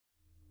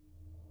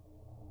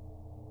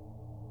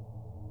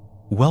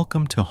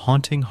Welcome to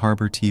Haunting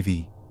Harbor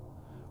TV,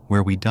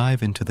 where we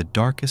dive into the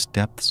darkest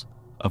depths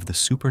of the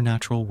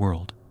supernatural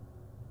world.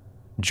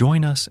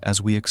 Join us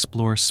as we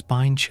explore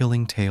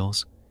spine-chilling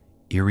tales,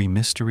 eerie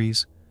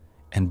mysteries,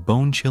 and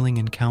bone-chilling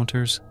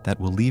encounters that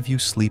will leave you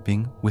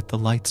sleeping with the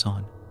lights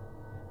on.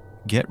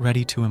 Get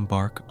ready to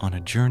embark on a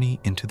journey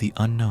into the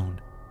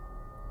unknown,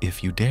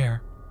 if you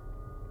dare.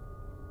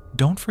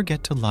 Don't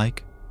forget to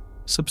like,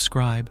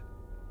 subscribe,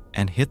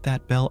 and hit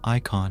that bell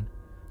icon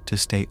to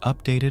stay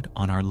updated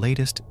on our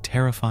latest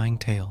terrifying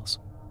tales.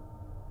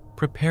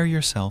 Prepare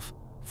yourself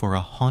for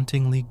a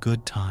hauntingly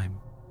good time.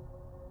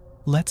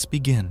 Let's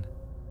begin.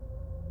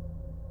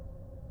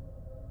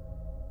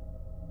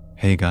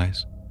 Hey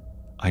guys,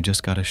 I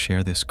just gotta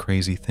share this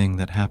crazy thing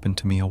that happened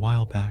to me a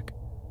while back.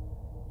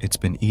 It's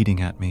been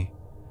eating at me,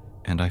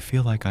 and I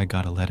feel like I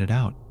gotta let it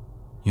out,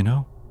 you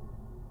know?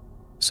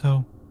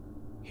 So,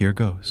 here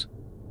goes.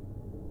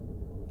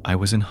 I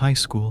was in high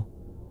school,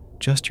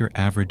 just your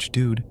average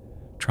dude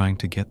trying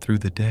to get through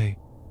the day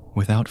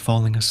without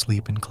falling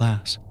asleep in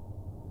class.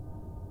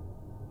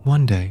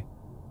 One day,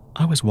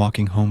 I was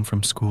walking home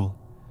from school,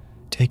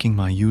 taking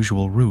my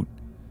usual route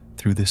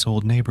through this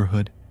old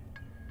neighborhood.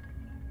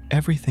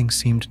 Everything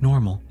seemed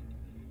normal,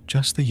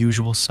 just the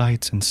usual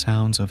sights and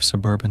sounds of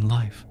suburban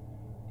life.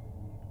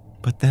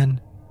 But then,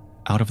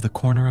 out of the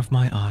corner of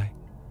my eye,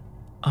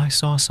 I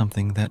saw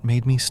something that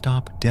made me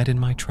stop dead in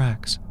my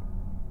tracks.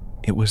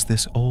 It was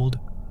this old,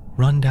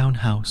 run-down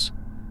house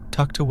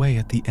tucked away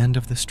at the end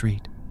of the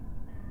street.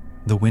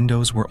 The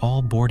windows were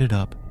all boarded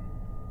up,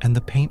 and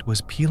the paint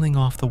was peeling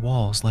off the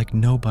walls like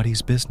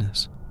nobody's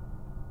business.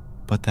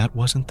 But that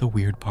wasn't the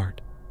weird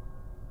part.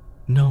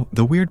 No,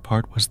 the weird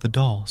part was the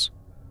dolls.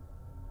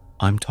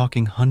 I'm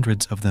talking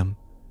hundreds of them,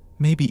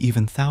 maybe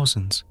even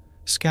thousands,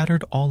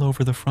 scattered all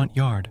over the front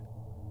yard.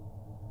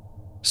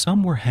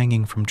 Some were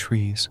hanging from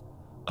trees,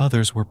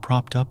 others were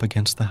propped up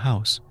against the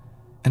house,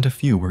 and a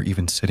few were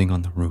even sitting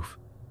on the roof.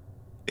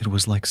 It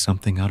was like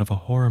something out of a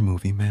horror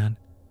movie, man.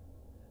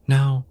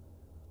 Now,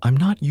 I'm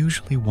not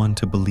usually one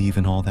to believe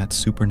in all that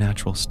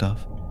supernatural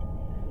stuff,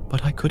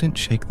 but I couldn't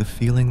shake the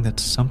feeling that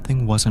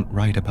something wasn't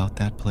right about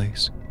that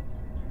place.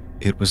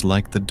 It was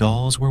like the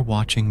dolls were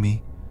watching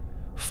me,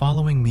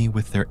 following me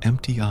with their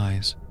empty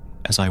eyes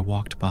as I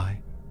walked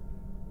by.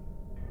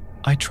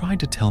 I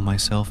tried to tell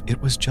myself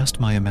it was just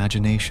my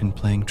imagination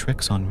playing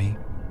tricks on me,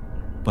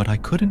 but I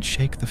couldn't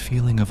shake the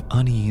feeling of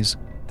unease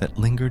that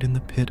lingered in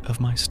the pit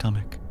of my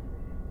stomach.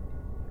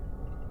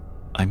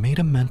 I made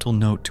a mental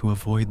note to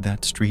avoid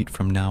that street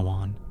from now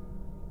on,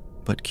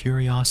 but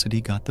curiosity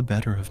got the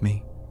better of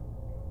me.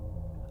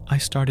 I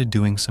started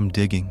doing some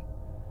digging,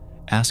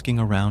 asking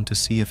around to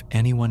see if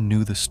anyone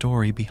knew the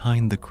story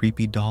behind the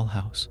creepy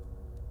dollhouse.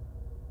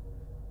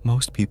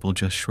 Most people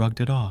just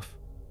shrugged it off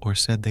or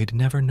said they'd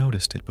never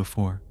noticed it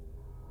before,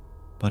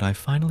 but I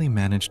finally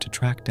managed to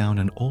track down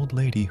an old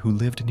lady who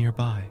lived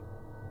nearby.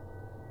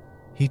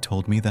 He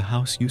told me the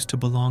house used to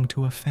belong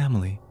to a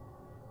family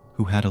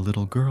who had a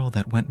little girl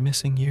that went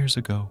missing years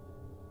ago.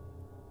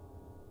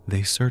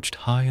 They searched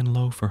high and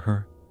low for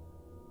her,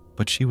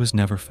 but she was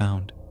never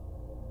found.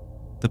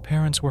 The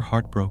parents were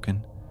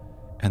heartbroken,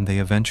 and they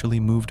eventually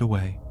moved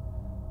away,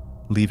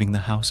 leaving the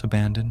house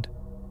abandoned.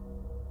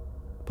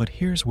 But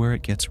here's where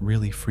it gets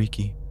really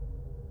freaky.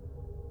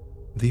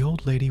 The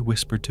old lady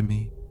whispered to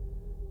me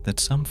that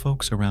some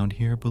folks around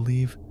here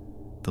believe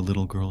the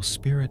little girl's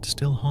spirit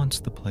still haunts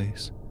the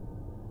place,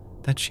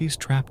 that she's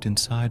trapped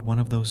inside one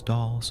of those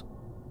dolls,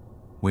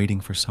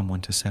 waiting for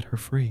someone to set her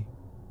free.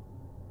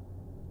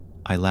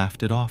 I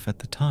laughed it off at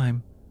the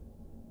time,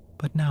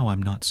 but now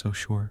I'm not so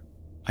sure.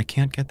 I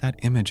can't get that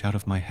image out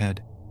of my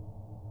head,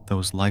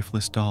 those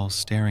lifeless dolls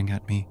staring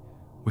at me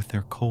with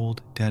their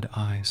cold, dead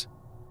eyes.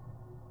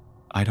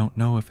 I don't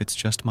know if it's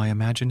just my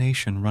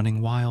imagination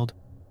running wild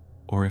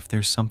or if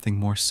there's something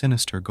more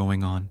sinister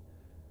going on,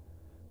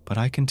 but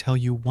I can tell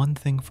you one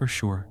thing for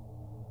sure.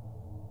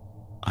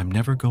 I'm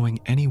never going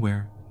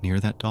anywhere near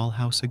that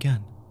dollhouse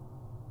again.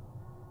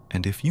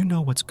 And if you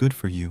know what's good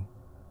for you,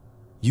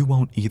 you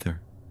won't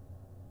either.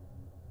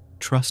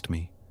 Trust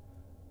me,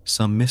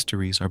 some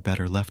mysteries are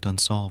better left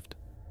unsolved.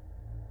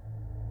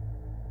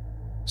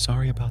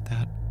 Sorry about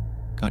that.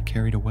 Got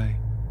carried away.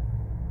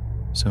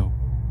 So,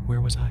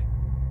 where was I?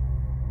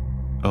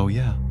 Oh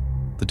yeah,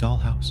 the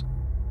dollhouse.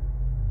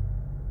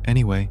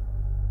 Anyway,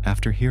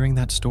 after hearing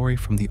that story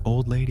from the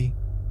old lady,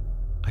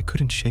 I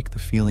couldn't shake the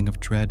feeling of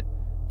dread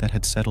that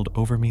had settled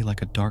over me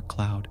like a dark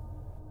cloud.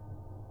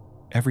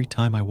 Every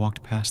time I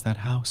walked past that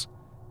house,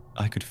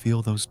 I could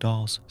feel those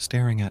dolls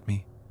staring at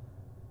me,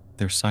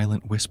 their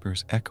silent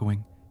whispers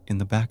echoing in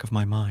the back of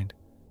my mind.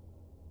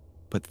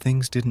 But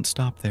things didn't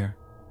stop there.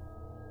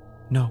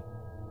 No,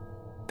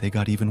 they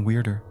got even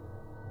weirder.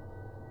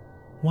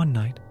 One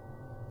night,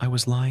 I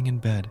was lying in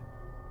bed,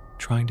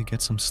 trying to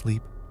get some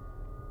sleep,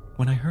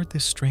 when I heard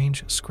this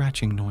strange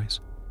scratching noise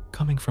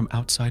coming from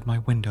outside my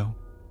window.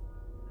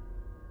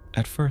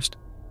 At first,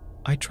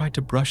 I tried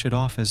to brush it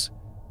off as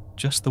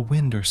just the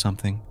wind or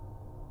something,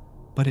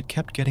 but it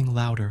kept getting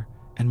louder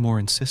and more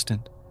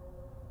insistent,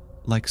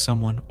 like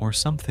someone or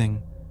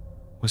something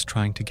was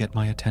trying to get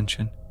my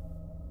attention.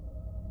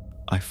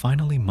 I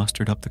finally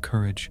mustered up the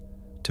courage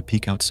to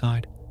peek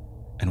outside,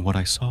 and what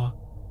I saw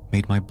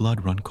made my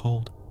blood run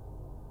cold.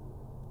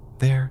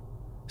 There,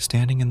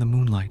 standing in the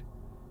moonlight,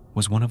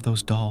 was one of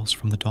those dolls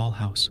from the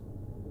dollhouse.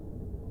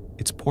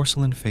 Its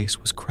porcelain face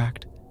was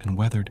cracked and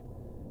weathered,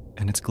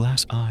 and its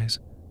glass eyes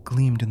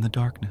gleamed in the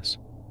darkness.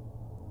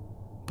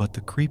 But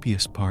the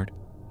creepiest part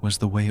was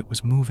the way it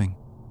was moving,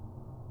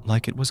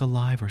 like it was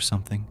alive or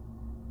something.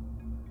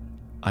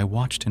 I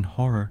watched in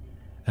horror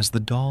as the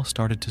doll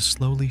started to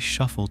slowly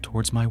shuffle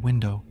towards my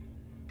window,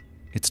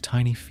 its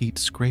tiny feet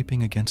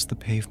scraping against the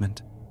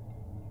pavement.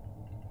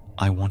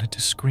 I wanted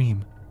to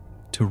scream,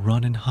 to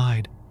run and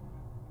hide,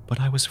 but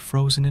I was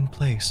frozen in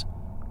place,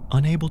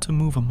 unable to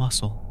move a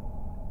muscle.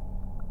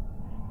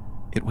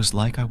 It was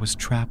like I was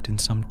trapped in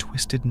some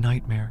twisted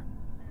nightmare,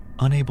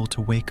 unable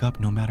to wake up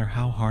no matter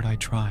how hard I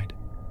tried.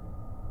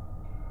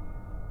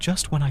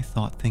 Just when I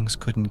thought things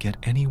couldn't get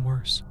any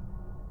worse,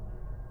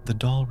 the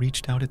doll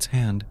reached out its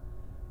hand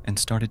and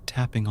started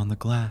tapping on the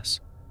glass,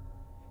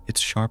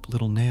 its sharp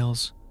little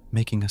nails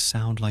making a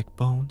sound like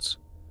bones,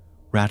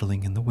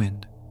 rattling in the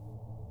wind.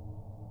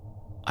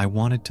 I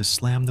wanted to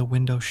slam the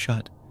window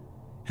shut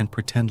and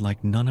pretend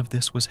like none of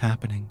this was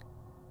happening,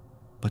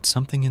 but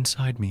something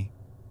inside me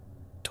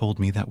told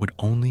me that would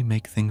only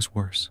make things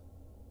worse.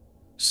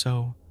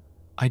 So,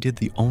 I did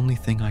the only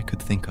thing I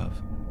could think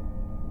of.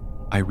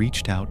 I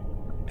reached out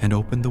and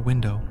opened the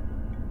window,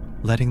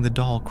 letting the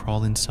doll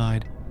crawl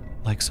inside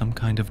like some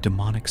kind of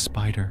demonic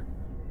spider.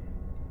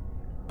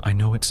 I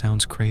know it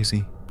sounds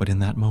crazy, but in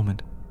that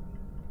moment,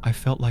 I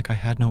felt like I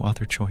had no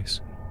other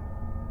choice.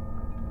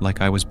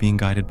 Like I was being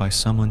guided by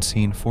some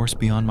unseen force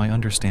beyond my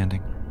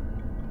understanding.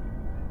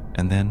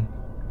 And then,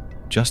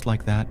 just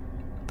like that,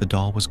 the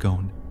doll was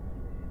gone,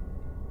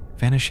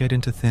 vanished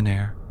into thin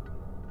air,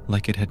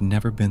 like it had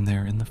never been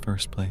there in the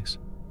first place.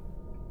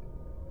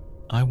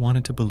 I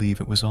wanted to believe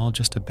it was all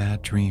just a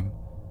bad dream,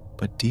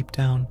 but deep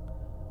down,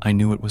 I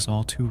knew it was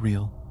all too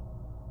real.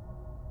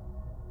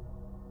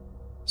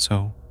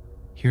 So,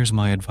 here's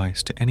my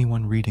advice to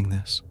anyone reading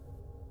this.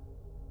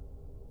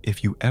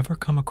 If you ever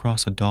come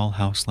across a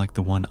dollhouse like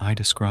the one I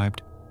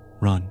described,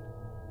 run.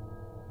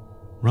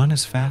 Run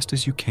as fast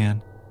as you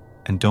can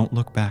and don't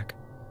look back.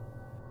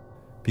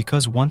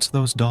 Because once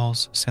those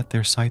dolls set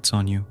their sights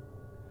on you,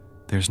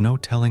 there's no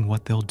telling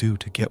what they'll do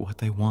to get what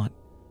they want.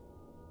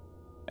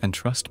 And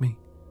trust me,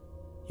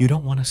 you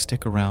don't want to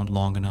stick around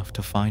long enough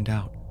to find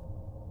out.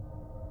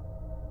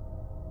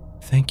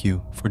 Thank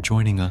you for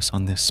joining us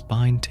on this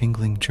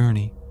spine-tingling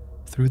journey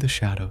through the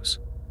shadows.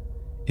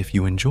 If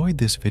you enjoyed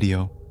this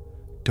video,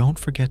 don't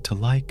forget to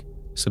like,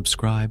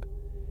 subscribe,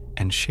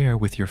 and share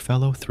with your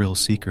fellow thrill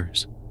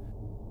seekers.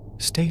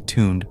 Stay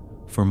tuned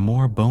for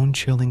more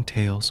bone-chilling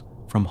tales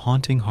from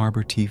Haunting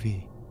Harbor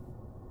TV.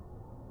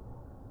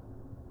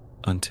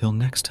 Until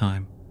next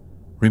time,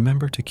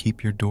 remember to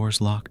keep your doors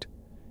locked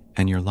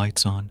and your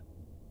lights on.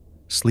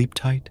 Sleep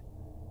tight,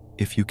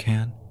 if you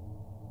can.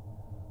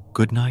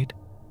 Good night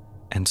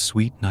and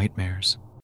sweet nightmares.